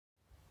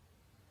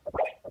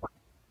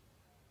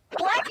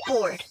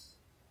Blackboard.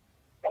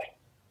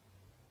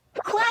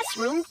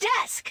 Classroom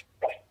desk.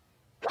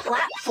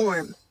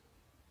 Platform.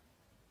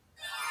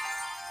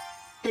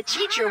 The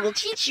teacher will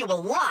teach you a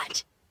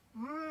lot.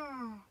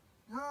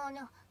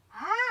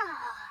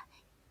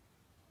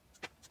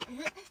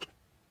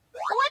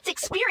 Let's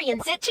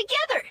experience it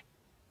together.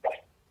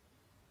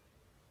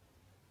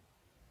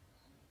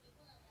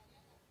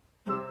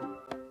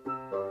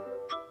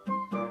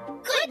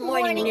 Good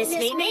morning, Miss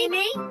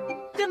Mimi.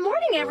 Good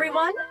morning,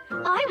 everyone.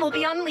 I will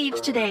be on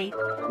leave today.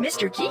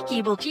 Mr.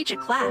 Kiki will teach a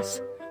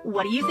class.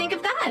 What do you think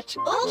of that?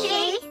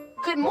 Okay.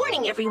 Good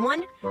morning,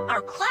 everyone.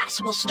 Our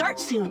class will start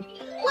soon.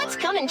 Let's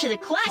come into the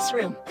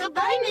classroom.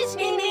 Goodbye, Miss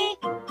Mimi.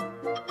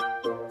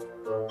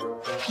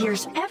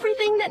 Here's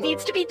everything that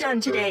needs to be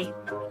done today.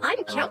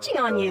 I'm counting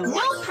on you.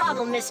 No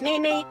problem, Miss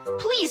Mimi.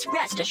 Please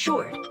rest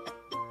assured.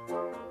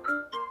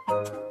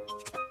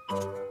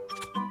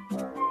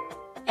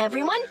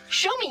 Everyone,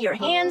 show me your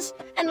hands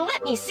and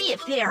let me see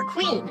if they are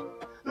clean.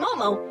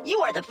 Momo, you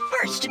are the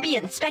first to be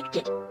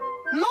inspected.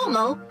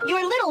 Momo,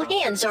 your little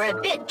hands are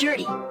a bit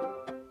dirty.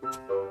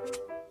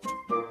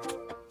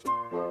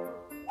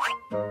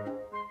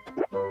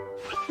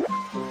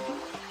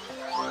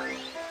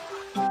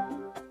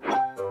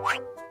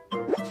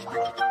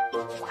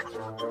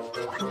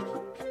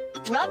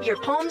 Rub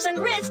your palms and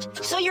wrist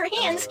so your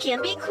hands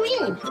can be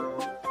clean.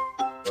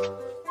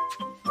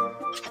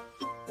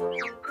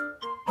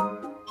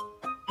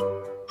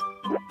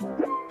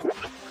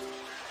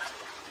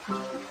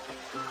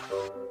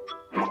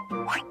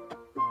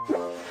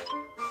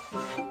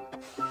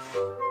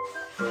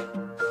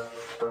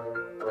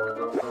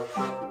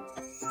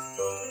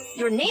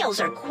 Your nails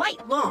are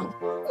quite long.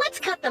 Let's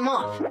cut them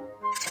off.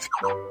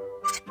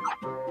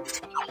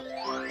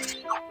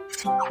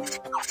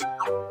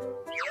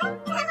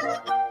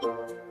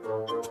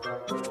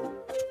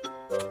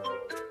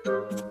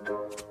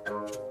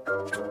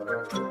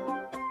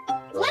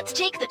 Let's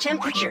take the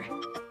temperature.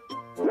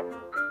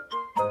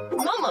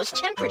 Momo's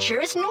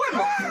temperature is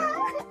normal.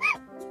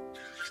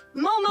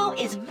 Momo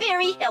is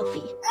very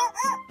healthy.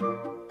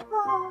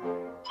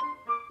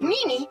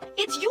 Mimi,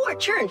 it's your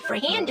turn for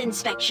hand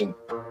inspection.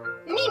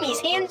 Mimi's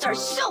hands are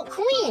so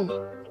clean.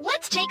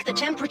 Let's take the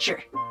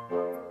temperature.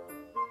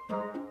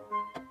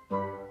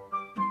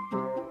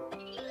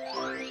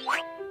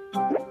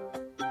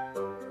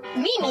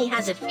 Mimi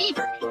has a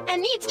fever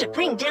and needs to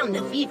bring down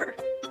the fever.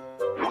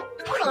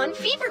 Put on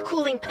fever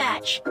cooling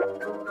patch.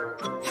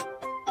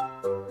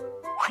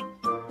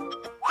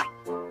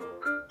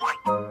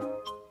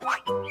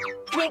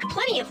 Drink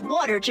plenty of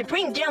water to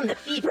bring down the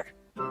fever.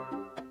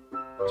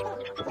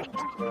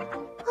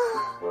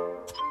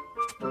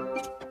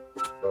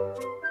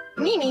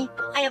 Mimi,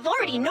 I have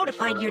already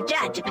notified your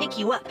dad to pick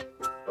you up.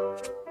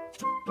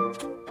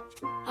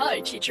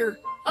 Hi, teacher.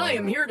 I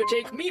am here to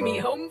take Mimi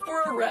home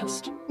for a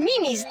rest.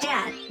 Mimi's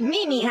dad.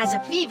 Mimi has a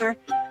fever,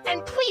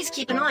 and please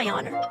keep an eye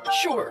on her.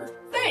 Sure.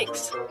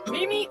 Thanks.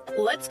 Mimi,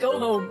 let's go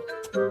home.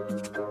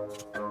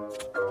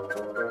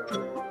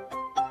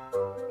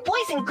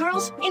 Boys and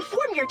girls,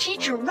 inform your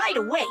teacher right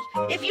away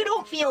if you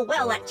don't feel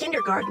well at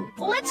kindergarten.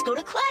 Let's go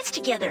to class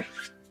together.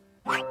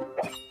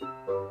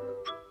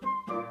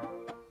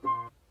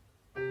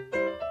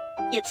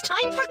 It's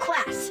time for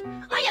class.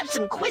 I have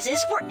some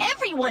quizzes for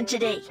everyone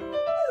today.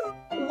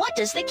 What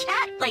does the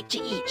cat like to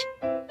eat?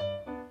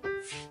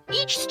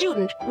 Each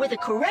student with a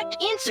correct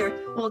answer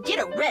will get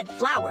a red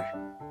flower.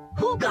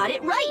 Who got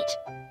it right?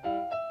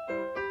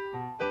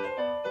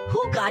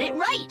 Who got it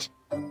right?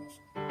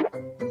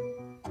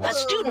 A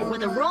student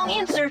with a wrong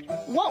answer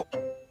won't.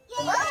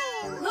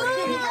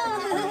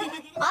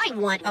 I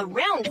want a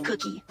round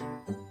cookie.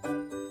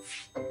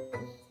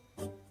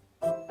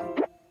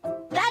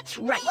 That's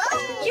right.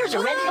 Here's a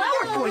red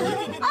flower for you.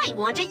 I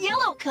want a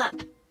yellow cup.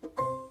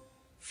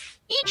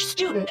 Each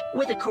student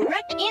with a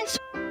correct answer.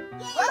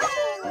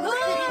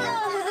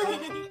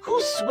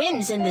 Who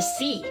swims in the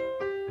sea?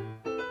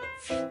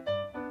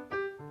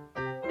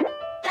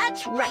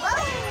 That's right.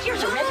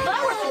 Here's a red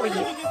flower for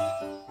you.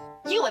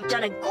 You have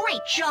done a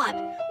great job.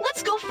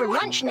 Let's go for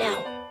lunch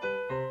now.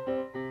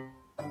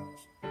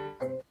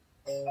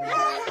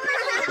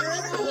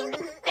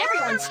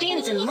 Everyone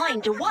stands in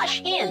line to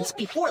wash hands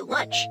before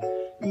lunch.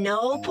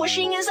 No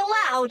pushing is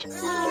allowed.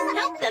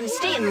 Help them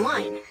stay in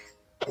line.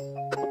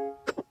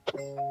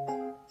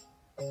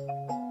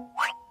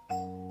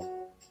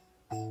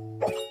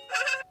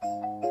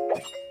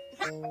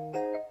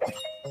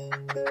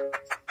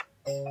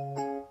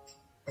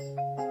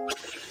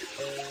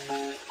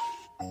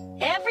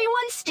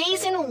 Everyone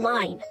stays in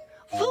line.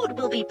 Food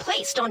will be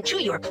placed onto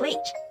your plate.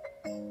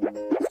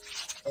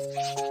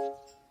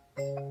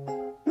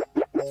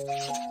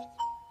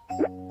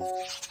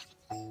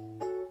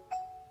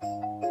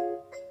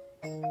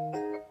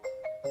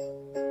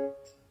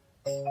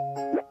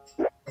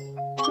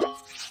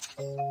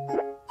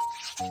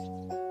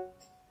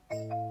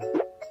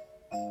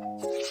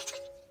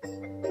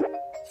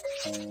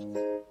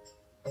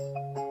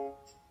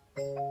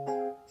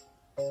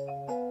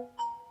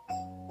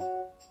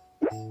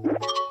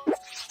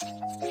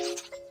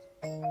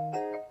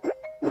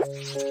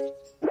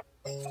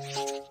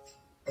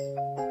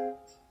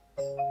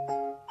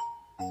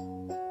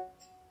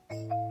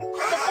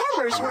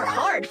 were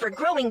hard for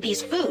growing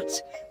these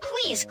foods.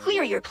 Please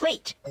clear your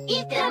plate.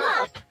 Eat them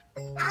up.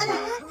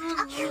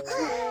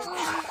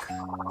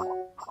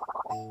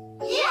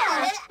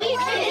 Yeah, we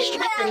finished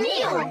with the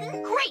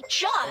meal. Great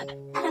job.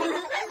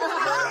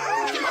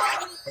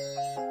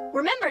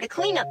 Remember to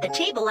clean up the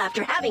table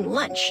after having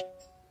lunch.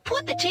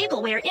 Put the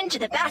tableware into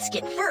the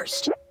basket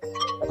first.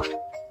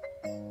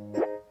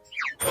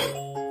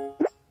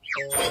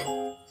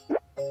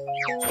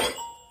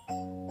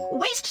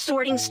 Waste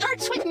sorting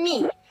starts with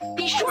me.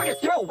 Be sure to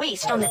throw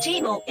waste on the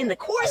table in the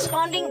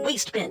corresponding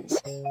waste bins.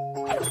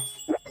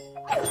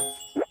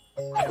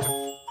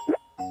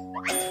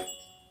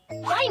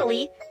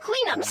 Finally,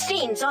 clean up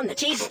stains on the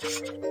table.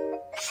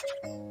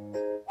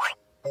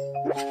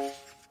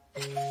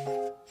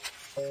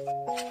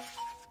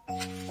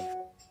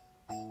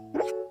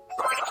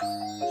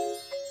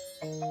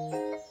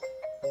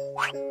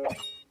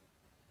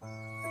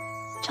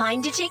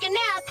 Time to take a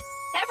nap.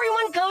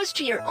 Everyone goes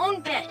to your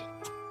own bed.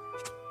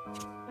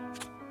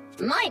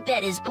 My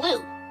bed is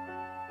blue.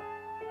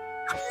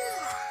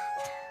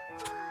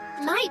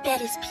 My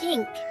bed is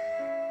pink.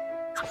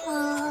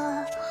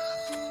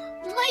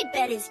 My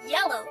bed is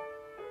yellow.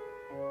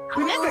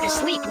 Remember to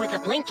sleep with a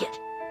blanket.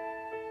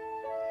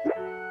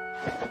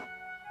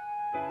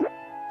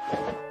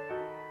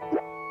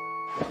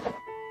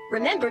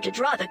 Remember to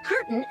draw the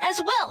curtain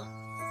as well.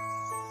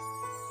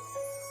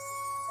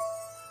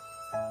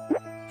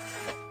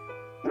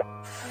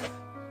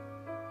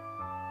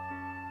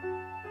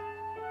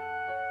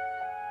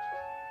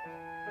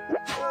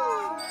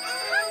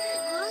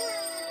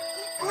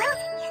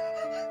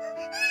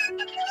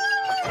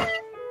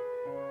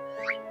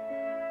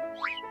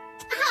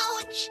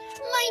 Ouch!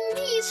 My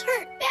knees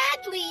hurt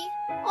badly.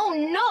 Oh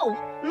no!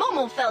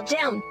 Momo fell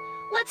down.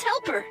 Let's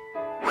help her.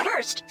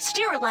 First,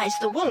 sterilize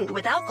the wound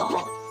with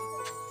alcohol.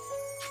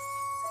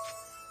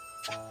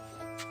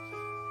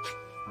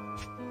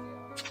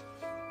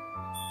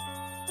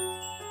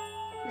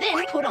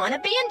 Then put on a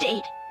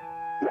Band-Aid.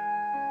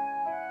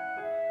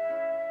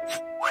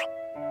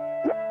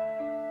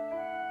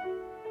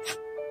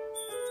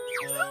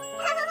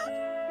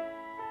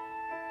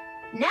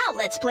 Now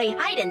let's play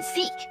hide and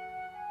seek.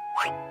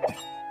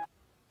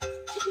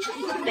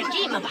 The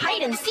game of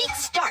hide and seek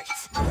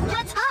starts.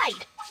 Let's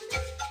hide.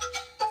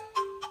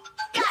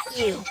 Got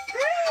you.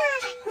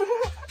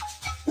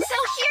 So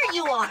here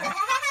you are.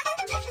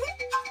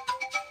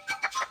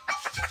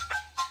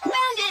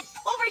 Found it.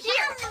 Over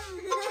here.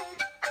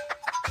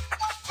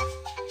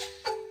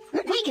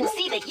 We can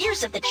see the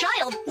ears of the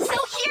child,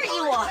 so here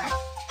you are.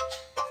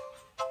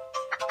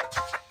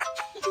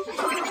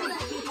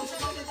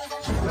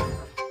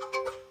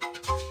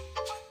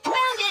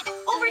 Found it.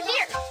 Over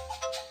here.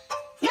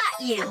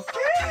 Got you.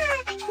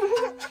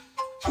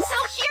 So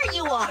here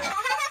you are.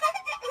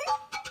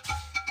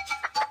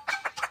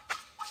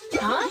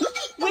 Huh?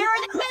 Where are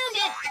they? Found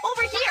it.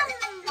 Over here.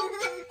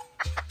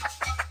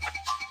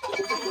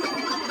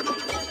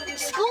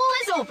 School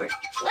is over.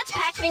 Let's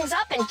pack things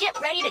up and get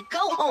ready to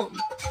go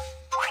home.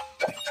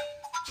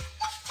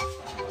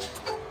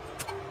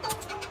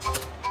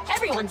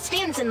 Everyone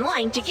stands in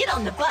line to get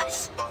on the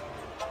bus.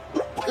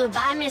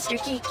 Goodbye, Mr.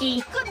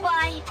 Kiki.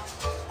 Goodbye.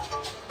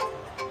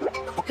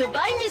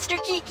 Goodbye, Mr.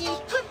 Kiki.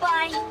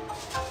 Goodbye.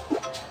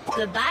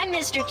 Goodbye,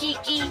 Mr.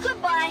 Kiki.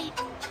 Goodbye.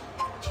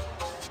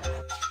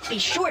 Be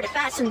sure to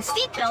fasten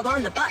seatbelt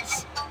on the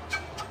bus.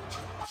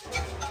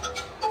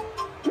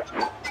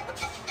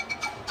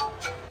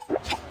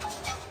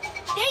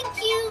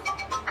 Thank you.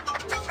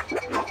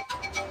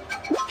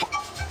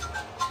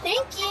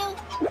 Thank you.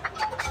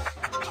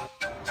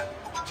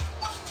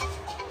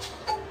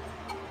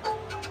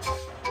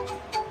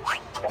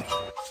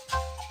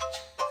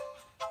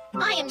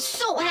 I am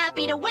so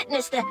happy to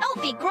witness the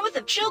healthy growth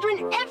of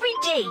children every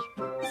day.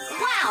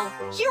 Wow,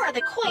 here are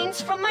the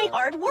coins from my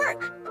hard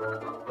work.